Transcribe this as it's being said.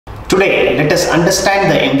Today, let us understand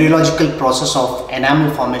the embryological process of enamel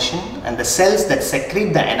formation, and the cells that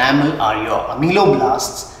secrete the enamel are your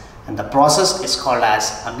ameloblasts, and the process is called as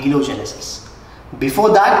amelogenesis.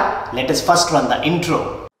 Before that, let us first run the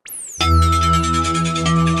intro.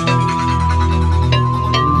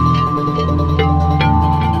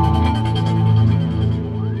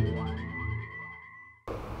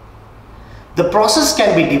 The process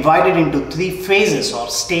can be divided into three phases or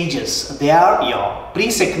stages. They are your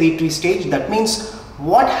pre-secretory stage, that means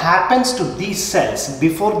what happens to these cells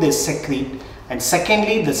before they secrete, and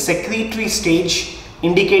secondly the secretory stage,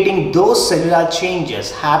 indicating those cellular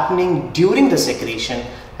changes happening during the secretion,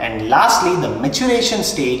 and lastly the maturation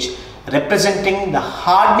stage, representing the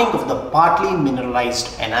hardening of the partly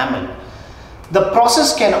mineralized enamel. The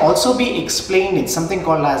process can also be explained in something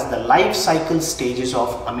called as the life cycle stages of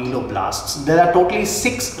ameloblasts. There are totally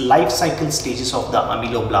 6 life cycle stages of the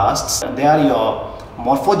ameloblasts. They are your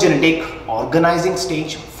morphogenetic, organizing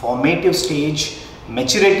stage, formative stage,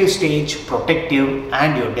 maturative stage, protective,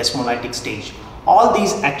 and your desmolytic stage. All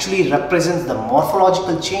these actually represent the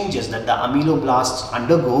morphological changes that the ameloblasts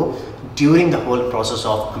undergo during the whole process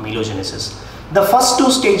of amelogenesis. The first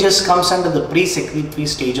 2 stages comes under the pre-secretory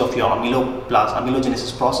stage of your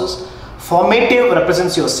amelogenesis process. Formative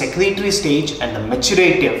represents your secretory stage, and the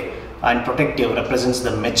maturative and protective represents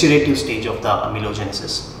the maturative stage of the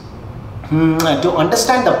amelogenesis. To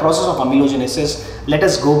understand the process of amelogenesis, let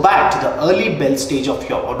us go back to the early bell stage of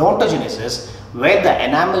your odontogenesis, where the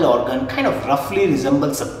enamel organ kind of roughly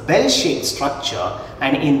resembles a bell-shaped structure,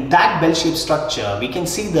 and in that bell-shaped structure we can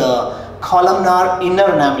see the columnar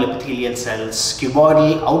inner enamel epithelial cells,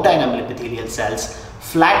 cuboidal outer enamel epithelial cells,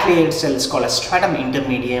 flat layered cells called as stratum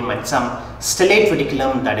intermedium, and some stellate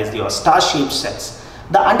reticulum, that is your star-shaped cells.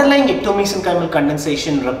 The underlying ectomesenchymal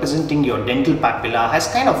condensation representing your dental papilla has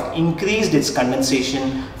kind of increased its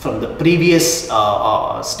condensation from the previous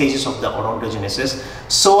stages of the odontogenesis,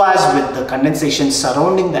 so as with the condensation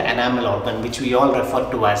surrounding the enamel organ, which we all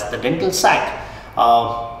refer to as the dental sac.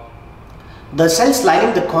 The cells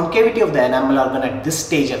lining the concavity of the enamel organ at this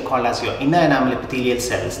stage are called as your inner enamel epithelial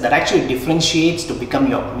cells, that actually differentiates to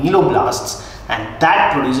become your ameloblasts, and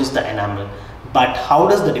that produces the enamel. But how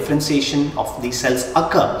does the differentiation of these cells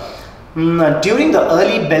occur? During the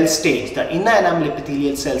early bell stage, the inner enamel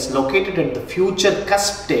epithelial cells located at the future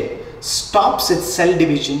cusp tip stops its cell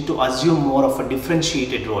division to assume more of a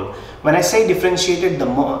differentiated role. When I say differentiated, the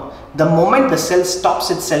moment the cell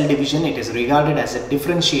stops its cell division, it is regarded as a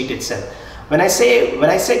differentiated cell. When I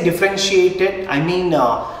say differentiated, I mean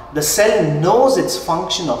the cell knows its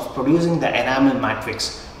function of producing the enamel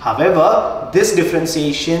matrix. However, this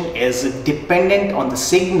differentiation is dependent on the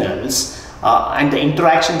signals and the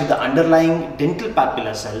interaction with the underlying dental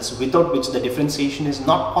papilla cells, without which the differentiation is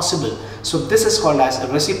not possible. So this is called as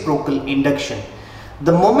reciprocal induction.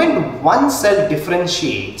 The moment one cell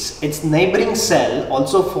differentiates, its neighboring cell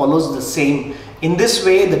also follows the same. In this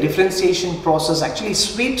way, the differentiation process actually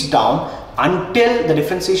sweeps down until the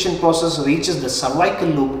differentiation process reaches the cervical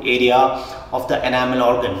loop area of the enamel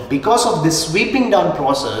organ. Because of this sweeping down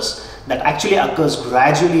process that actually occurs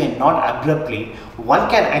gradually and not abruptly, one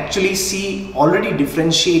can actually see already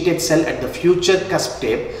differentiated cell at the future cusp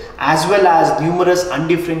tip, as well as numerous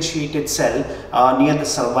undifferentiated cell near the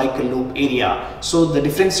cervical loop area. So the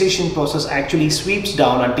differentiation process actually sweeps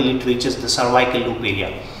down until it reaches the cervical loop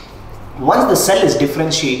area. Once the cell is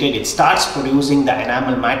differentiated, it starts producing the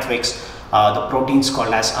enamel matrix, the proteins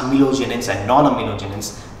called as amelogenins and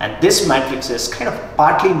non-amelogenins, and this matrix is kind of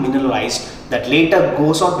partly mineralized, that later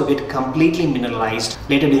goes on to get completely mineralized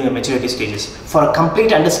later during the maturity stages. For a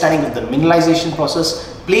complete understanding of the mineralization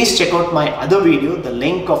process, please check out my other video. The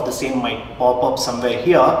link of the same might pop up somewhere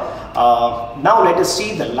here. Now let us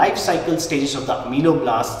see the life cycle stages of the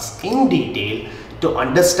ameloblasts in detail to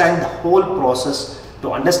understand the whole process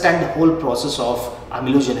of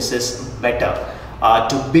amelogenesis better.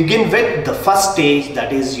 To begin with, the first stage,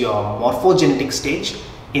 that is your morphogenetic stage.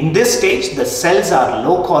 In this stage, the cells are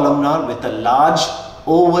low columnar with a large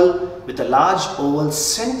oval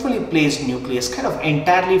centrally placed nucleus kind of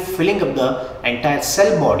entirely filling up the entire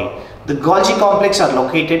cell body. The Golgi complex are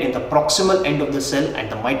located in the proximal end of the cell, and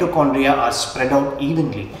the mitochondria are spread out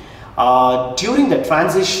evenly. During the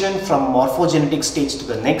transition from morphogenetic stage to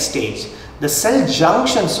the next stage, the cell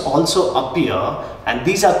junctions also appear, and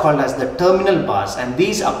these are called as the terminal bars, and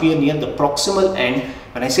these appear near the proximal end.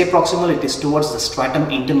 When I say proximal, it is towards the stratum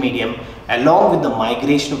intermedium, along with the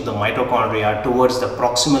migration of the mitochondria towards the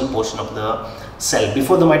proximal portion of the cell,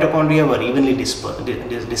 before the mitochondria were evenly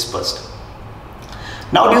dispersed.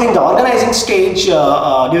 Now during the organizing stage,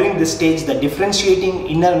 during this stage, the differentiating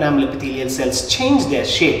inner enamel epithelial cells change their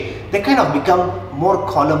shape. They kind of become more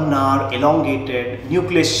columnar, elongated,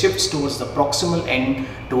 nucleus shifts towards the proximal end,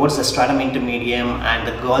 towards the stratum intermedium, and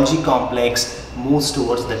the Golgi complex moves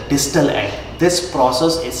towards the distal end. This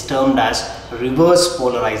process is termed as reverse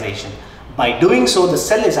polarization. By doing so, the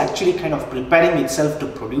cell is actually kind of preparing itself to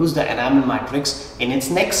produce the enamel matrix in its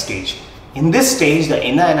next stage. In this stage, the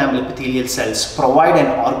inner enamel epithelial cells provide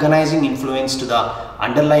an organizing influence to the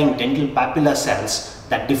underlying dental papilla cells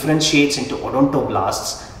that differentiates into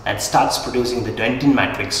odontoblasts and starts producing the dentin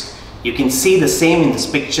matrix. You can see the same in this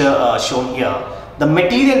picture shown here. The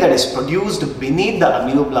material that is produced beneath the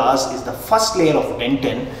ameloblast is the first layer of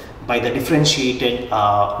dentin by the differentiated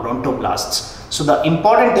odontoblasts. So the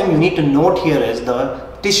important thing you need to note here is the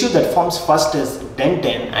tissue that forms first is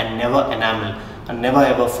dentin and never enamel. And never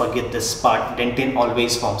ever forget this part, dentin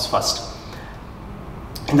always forms first.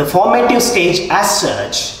 In the formative stage as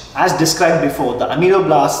such, as described before, the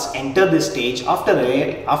ameloblasts enter this stage after a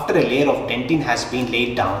layer of dentin has been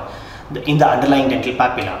laid down in the underlying dental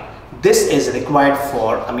papilla. This is required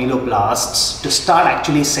for ameloblasts to start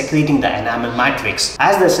actually secreting the enamel matrix.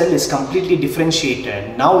 As the cell is completely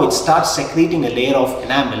differentiated, now it starts secreting a layer of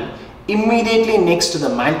enamel immediately next to the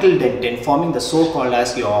mantle dentin, forming the so-called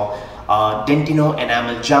as your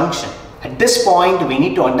dentino-enamel junction. At this point, we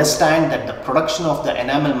need to understand that the production of the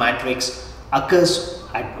enamel matrix occurs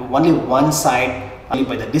at only one side, only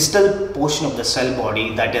by the distal portion of the cell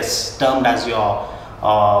body, that is termed as your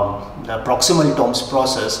the proximal tomes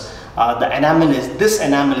process. This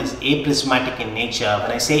enamel is aprismatic in nature.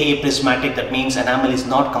 When I say aprismatic, that means enamel is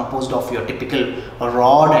not composed of your typical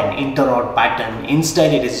rod and interrod pattern.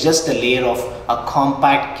 Instead, it is just a layer of a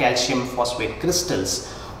compact calcium phosphate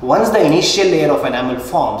crystals. Once the initial layer of enamel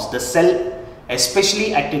forms, the cell,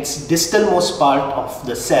 especially at its distalmost part of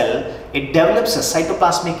the cell, it develops a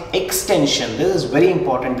cytoplasmic extension. This is very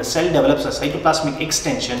important. The cell develops a cytoplasmic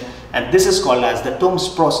extension, and this is called as the tomes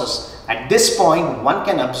process. At this point, one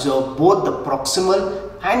can observe both the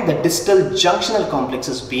proximal and the distal junctional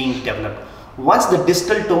complexes being developed. Once the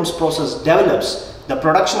distal tomes process develops, the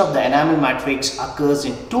production of the enamel matrix occurs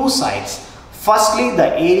in two sides. Firstly,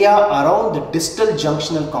 the area around the distal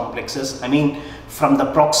junctional complexes, from the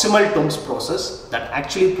proximal tomes process that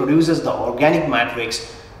actually produces the organic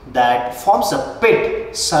matrix that forms a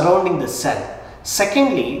pit surrounding the cell.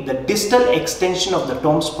 Secondly, the distal extension of the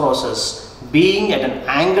tomes process, being at an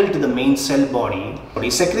angle to the main cell body,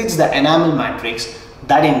 secretes the enamel matrix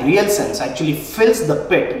that in real sense actually fills the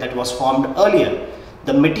pit that was formed earlier.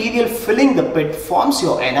 The material filling the pit forms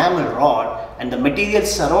your enamel rod, and the material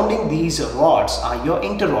surrounding these rods are your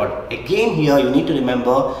interrod. Again, here you need to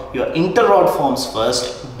remember your interrod forms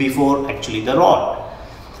first before actually the rod.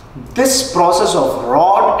 This process of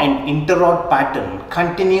rod and interrod pattern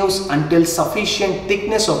continues until sufficient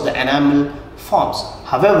thickness of the enamel forms.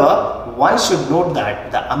 However, one should note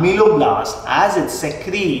that the ameloblast, as it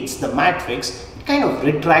secretes the matrix, it kind of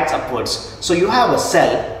retracts upwards. So you have a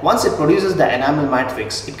cell, once it produces the enamel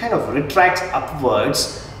matrix, it kind of retracts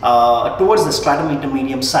upwards towards the stratum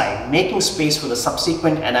intermedium side, making space for the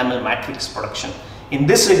subsequent enamel matrix production. In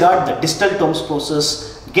this regard, the distal tomes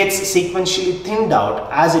process gets sequentially thinned out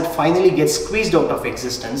as it finally gets squeezed out of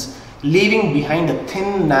existence, leaving behind a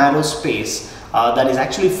thin narrow space that is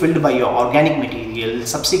actually filled by your organic material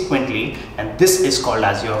subsequently, and this is called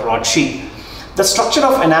as your rod sheath. The structure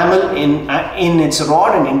of enamel in its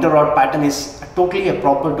rod and interrod pattern is totally a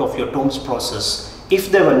property of your tomes process. If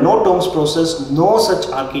there were no tomes process, no such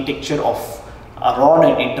architecture of a rod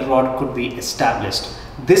and interrod could be established.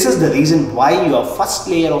 This is the reason why your first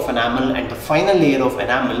layer of enamel and the final layer of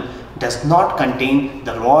enamel does not contain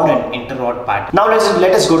the rod and interrod pattern. Now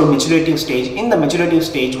let us go to maturative stage. In the maturative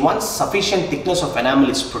stage, once sufficient thickness of enamel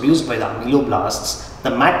is produced by the ameloblasts,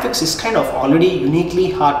 the matrix is kind of already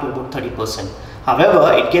uniquely hard to about 30%.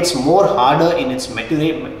 However, it gets more harder in its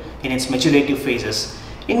maturative phases.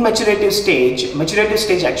 In maturative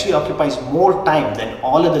stage actually occupies more time than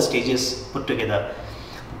all other stages put together.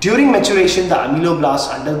 During maturation, the ameloblasts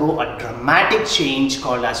undergo a dramatic change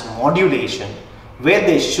called as modulation, where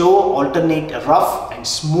they show alternate rough and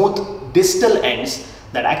smooth distal ends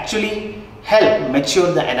that actually help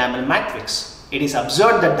mature the enamel matrix. It is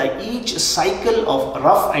observed that each cycle of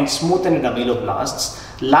rough and smooth-ended ameloblasts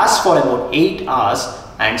lasts for about 8 hours,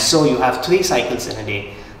 and so you have 3 cycles in a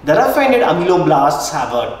day. The rough-ended ameloblasts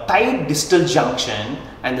have a tight distal junction,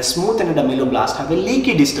 and the smooth-ended ameloblasts have a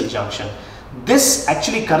leaky distal junction. This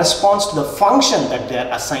actually corresponds to the function that they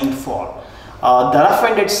are assigned for. The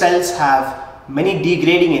rough-ended cells have many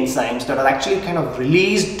degrading enzymes that are actually kind of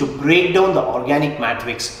released to break down the organic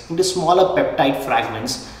matrix into smaller peptide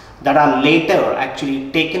fragments that are later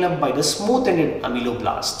actually taken up by the smooth-ended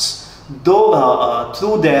ameloblasts, though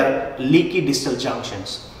through their leaky distal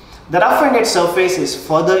junctions. The rough-ended surface is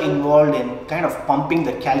further involved in kind of pumping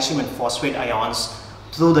the calcium and phosphate ions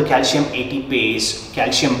through the calcium ATPase,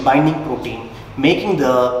 calcium binding protein, making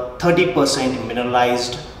the 30%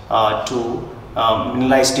 mineralized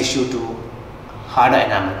mineralized tissue to harder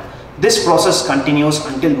enamel. This process continues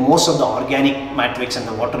until most of the organic matrix and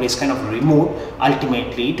the water is kind of removed,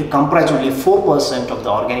 ultimately to comprise only 4% of the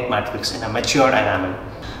organic matrix in a matured enamel.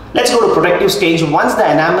 Let's go to protective stage. Once the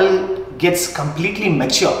enamel gets completely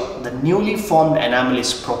mature, the newly formed enamel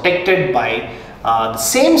is protected by the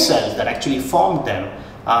same cells that actually formed them.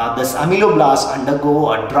 Thus ameloblasts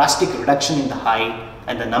undergo a drastic reduction in the height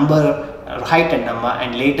and number,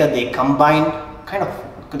 and later they combine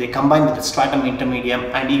with the stratum intermedium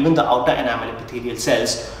and even the outer enamel epithelial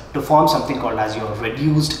cells to form something called as your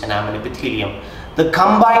reduced enamel epithelium. The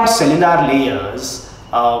combined cellular layers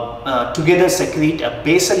together secrete a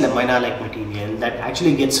basal lamina-like material that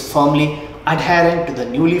actually gets firmly adherent to the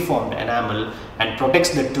newly formed enamel and protects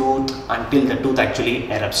the tooth until the tooth actually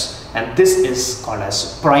erupts, and this is called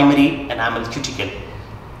as primary enamel cuticle.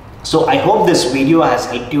 So I hope this video has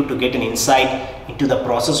helped you to get an insight into the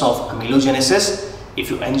process of amelogenesis. If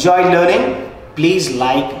you enjoyed learning, please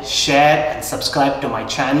like, share and subscribe to my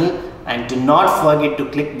channel, and do not forget to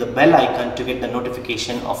click the bell icon to get the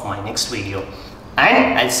notification of my next video.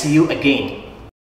 And I'll see you again.